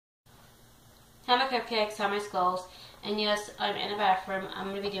Hi my cupcakes, hi my skulls, and yes, I'm in a bathroom. I'm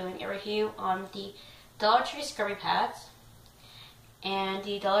going to be doing a review on the Dollar Tree Scrubby Pads and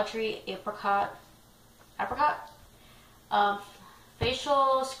the Dollar Tree Apricot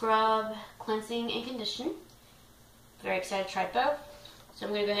Facial Scrub Cleansing and Condition. Very excited to try both, so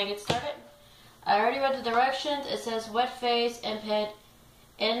I'm going to go ahead and get started. I already read the directions. It says wet face and put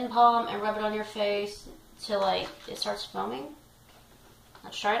in palm and rub it on your face till like it starts foaming.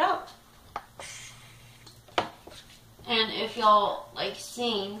 Let's try it out. And if y'all like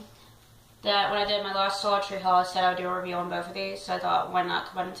seen that when I did my last Dollar Tree haul, I said I would do a review on both of these, so I thought why not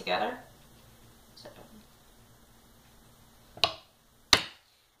combine them together. So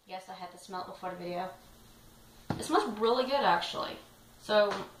yes, I had to smell it before the video. It smells really good actually.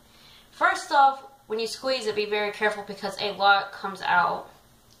 So first off, when you squeeze it, be very careful because a lot comes out.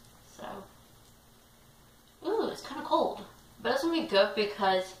 So ooh, it's kind of cold, but it's gonna be good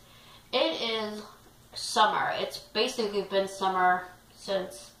because it is summer. It's basically been summer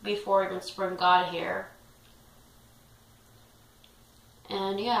since before even spring got here.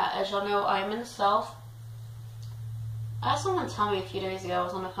 And yeah, as y'all know, I'm in the South. I had someone tell me a few days ago, I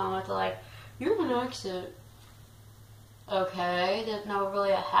was on the phone with, like, you have an accent. Okay, didn't know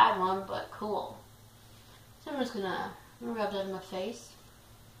really I had one, but cool. So I'm just gonna rub that in my face.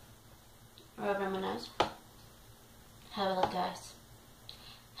 Rub it in my nose. Have a look, guys.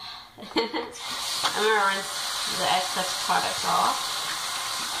 I'm gonna rinse the excess product off.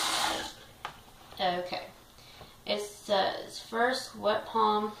 Okay. It says first wet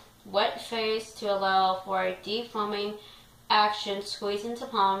palm, wet face to allow for a defoaming action. Squeeze into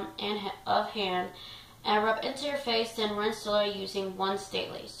palm and of hand and rub into your face. Then rinse slowly using once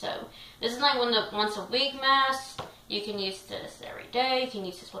daily. So this is like one of the once a week mask. You can use this every day. You can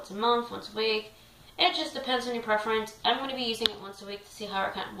use this once a month, once a week. It just depends on your preference. I'm going to be using it once a week to see how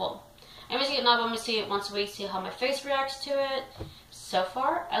it kind of, well, I'm using it now, but I'm going to see it once a week, see how my face reacts to it. So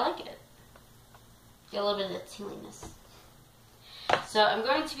far, I like it. Get a little bit of the tingliness. So I'm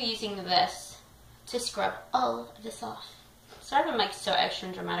going to be using this to scrub all of this off. Sorry if I'm like so extra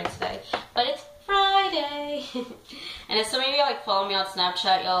and dramatic today, but it's Friday. And if some of you like follow me on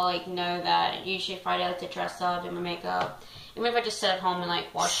Snapchat, y'all like know that usually Friday I like to dress up, do my makeup. Even if I just sit at home and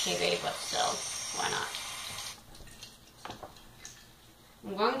like watch TV, but still. Why not?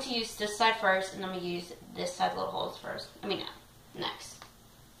 I'm going to use this side first, and I'm going to use this side little holes first. Next.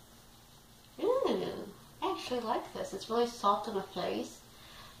 Ooh, I actually like this. It's really soft on the face.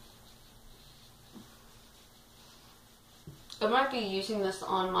 I might be using this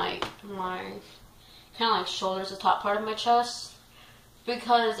on my kind of like shoulders, the top part of my chest,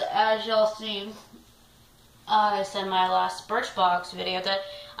 because as y'all see, I said in my last Birchbox video that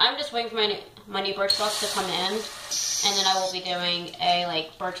I'm just waiting for my new Birchbox to come in, and then I will be doing a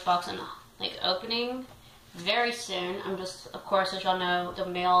like Birchbox and like opening very soon. I'm just, of course, as y'all know, the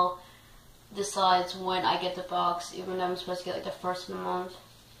mail decides when I get the box, even though I'm supposed to get like the first of the month.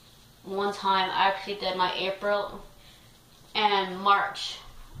 One time I actually did my April and March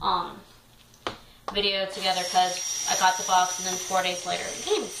video together because I got the box and then 4 days later, you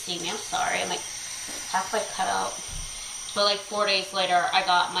can't even see me, I'm sorry, I'm like halfway cut out. But like 4 days later, I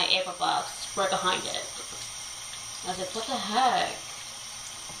got my April box right behind it. I was like, what the heck?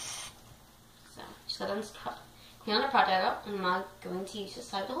 So, just gotta clean the product out, and I'm not going to use the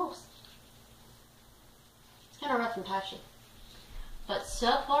side of the holes. It's kind of rough and patchy. But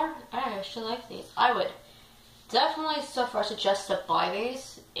so far, I actually like these. I would definitely so far suggest to buy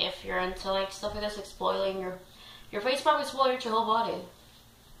these if you're into like stuff like this, exfoliating your face, probably exfoliate your whole body.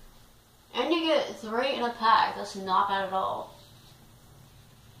 And you get 3 in a pack. That's not bad at all.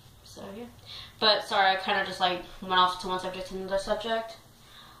 So yeah. But sorry, I kind of just like went off to one subject to another subject.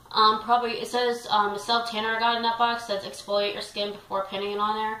 Probably it says the self-tanner I got in that box says exfoliate your skin before pinning it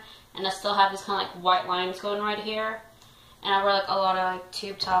on there, and I still have these kind of like white lines going right here. And I wear like a lot of like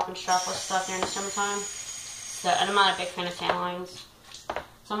tube top and strapless stuff during the summertime. So, and I'm not a big fan of tan lines.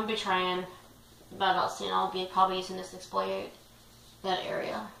 So I'm gonna be trying, but I'll be probably using this to exfoliate that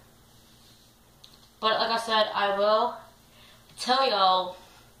area. But like I said, I will tell y'all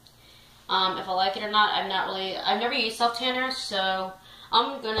if I like it or not. I've never used self-tanner, so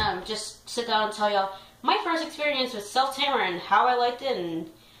I'm gonna just sit down and tell y'all my first experience with self-tanner and how I liked it,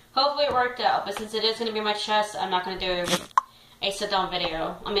 and hopefully it worked out. But since it is gonna be my chest, I'm not gonna do a sit-down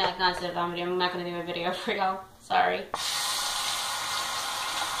video. I mean, like not a sit-down video. I'm not gonna do a video for y'all. Sorry.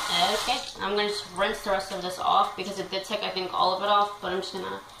 Okay, I'm gonna just rinse the rest of this off because it did take, I think, all of it off. But I'm just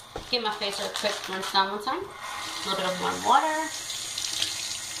gonna give my face a quick rinse down one time. A little bit of warm water.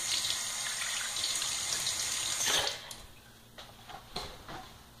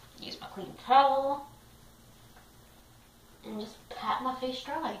 Use my clean towel and just pat my face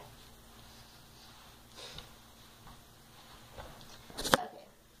dry. Okay.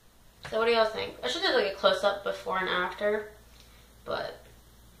 So what do y'all think? I should do like a close-up before and after, but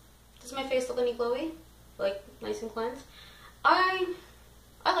does my face look any glowy? Like nice and cleansed? I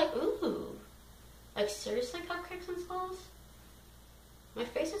like, ooh. Like seriously, cupcakes and skulls? My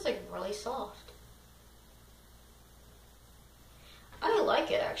face is like really soft. I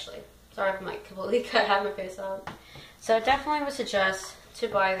like it actually. Sorry if I might completely cut half my face out. So I definitely would suggest to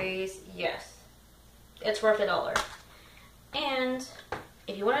buy these. Yes. It's worth $1. And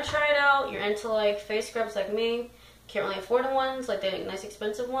if you want to try it out, you're into like face scrubs like me, can't really afford the ones, like the nice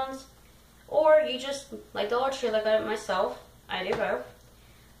expensive ones, or you just like Dollar Tree like I do myself, I do both,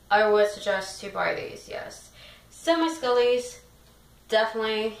 I would suggest to buy these, yes. Semi-Scullies,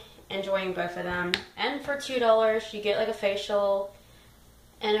 definitely enjoying both of them. And for $2, you get like a facial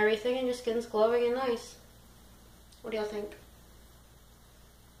and everything, and your skin's glowing and nice. What do y'all think?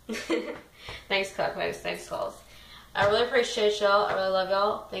 Thanks, Cookbooks. Thanks, calls. I really appreciate y'all. I really love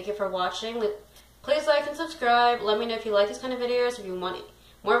y'all. Thank you for watching. Please like and subscribe. Let me know if you like these kind of videos, if you want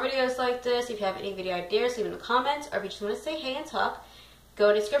more videos like this, if you have any video ideas, leave in the comments, or if you just want to say hey and talk, go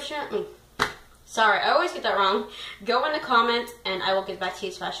in the description. Sorry, I always get that wrong. Go in the comments, and I will get back to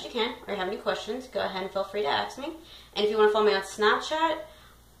you as fast as you can. Or if you have any questions, go ahead and feel free to ask me. And if you want to follow me on Snapchat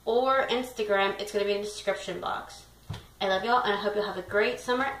or Instagram, it's going to be in the description box. I love y'all, and I hope you'll have a great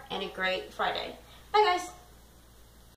summer and a great Friday. Bye, guys.